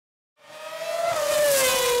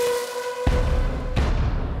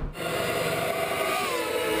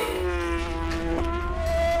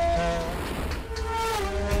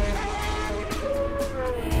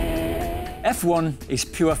F1 is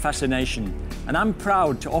pure fascination, and I'm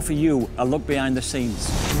proud to offer you a look behind the scenes.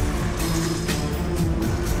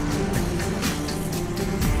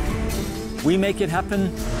 We make it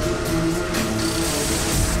happen.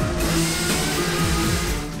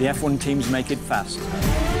 The F1 teams make it fast.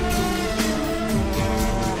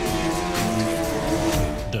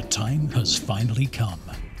 The time has finally come.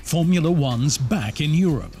 Formula One's back in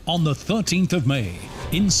Europe on the 13th of May,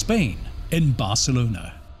 in Spain, in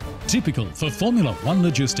Barcelona. Typical for Formula One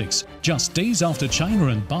logistics, just days after China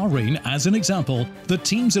and Bahrain as an example, the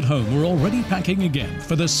teams at home were already packing again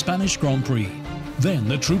for the Spanish Grand Prix. Then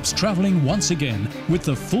the troops travelling once again with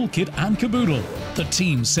the full kit and caboodle. The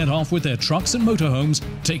teams set off with their trucks and motorhomes,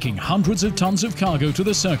 taking hundreds of tons of cargo to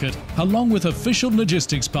the circuit, along with official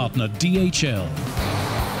logistics partner DHL.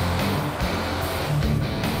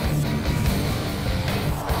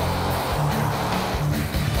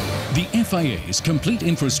 The FIA's complete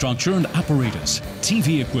infrastructure and apparatus,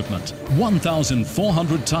 TV equipment,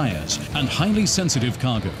 1,400 tyres and highly sensitive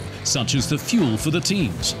cargo, such as the fuel for the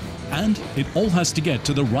teams. And it all has to get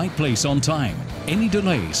to the right place on time. Any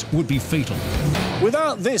delays would be fatal.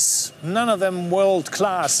 Without this, none of them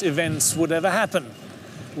world-class events would ever happen.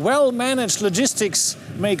 Well-managed logistics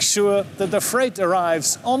make sure that the freight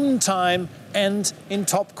arrives on time and in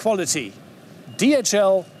top quality.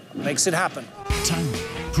 DHL makes it happen. Timing,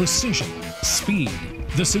 precision, speed,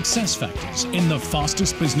 the success factors in the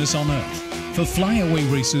fastest business on earth. For flyaway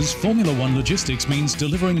racers, Formula One logistics means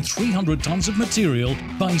delivering 300 tons of material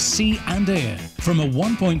by sea and air, from a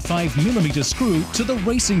 1.5mm screw to the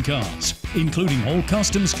racing cars, including all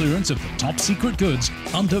customs clearance of the top secret goods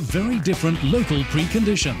under very different local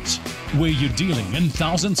preconditions. Where you're dealing in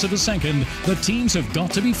thousandths of a second, the teams have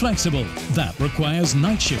got to be flexible. That requires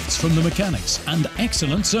night shifts from the mechanics and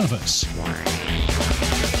excellent service.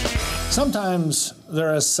 Sometimes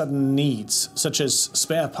there are sudden needs, such as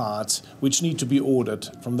spare parts, which need to be ordered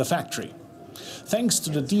from the factory. Thanks to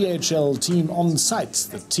the DHL team on site,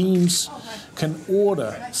 the teams can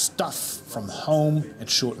order stuff from home at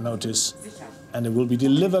short notice, and it will be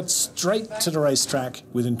delivered straight to the racetrack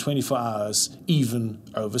within 24 hours, even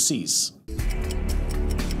overseas.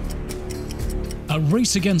 A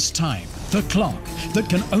race against time, the clock, that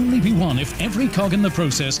can only be won if every cog in the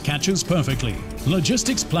process catches perfectly.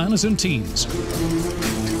 Logistics planners and teams,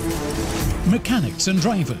 mechanics and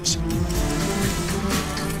drivers,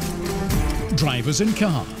 drivers in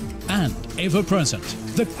car, and ever present,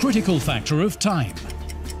 the critical factor of time.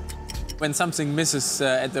 When something misses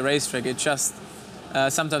at the racetrack, it just,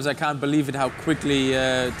 sometimes I can't believe it how quickly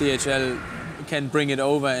DHL can bring it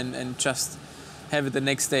over and just have it the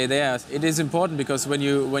next day there. It is important because when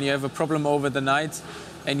you have a problem over the night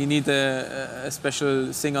and you need a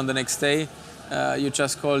special thing on the next day, you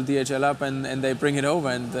just call DHL up and they bring it over,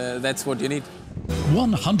 and that's what you need.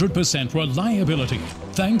 100% reliability,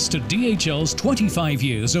 thanks to DHL's 25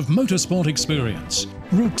 years of motorsport experience.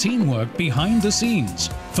 Routine work behind the scenes.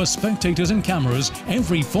 For spectators and cameras,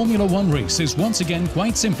 every Formula One race is once again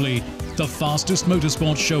quite simply the fastest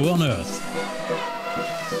motorsport show on earth.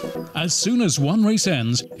 As soon as one race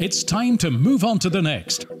ends, it's time to move on to the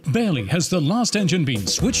next. Barely has the last engine been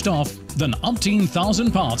switched off than umpteen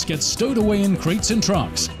thousand parts get stowed away in crates and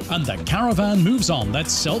trucks, and the caravan moves on that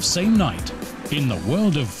self-same night. In the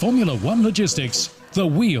world of Formula One logistics, the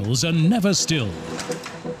wheels are never still.